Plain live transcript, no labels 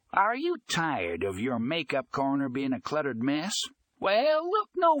Are you tired of your makeup corner being a cluttered mess? Well, look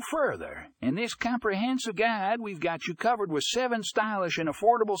no further. In this comprehensive guide, we've got you covered with 7 stylish and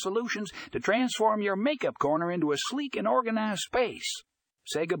affordable solutions to transform your makeup corner into a sleek and organized space.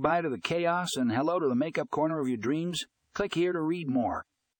 Say goodbye to the chaos and hello to the makeup corner of your dreams. Click here to read more.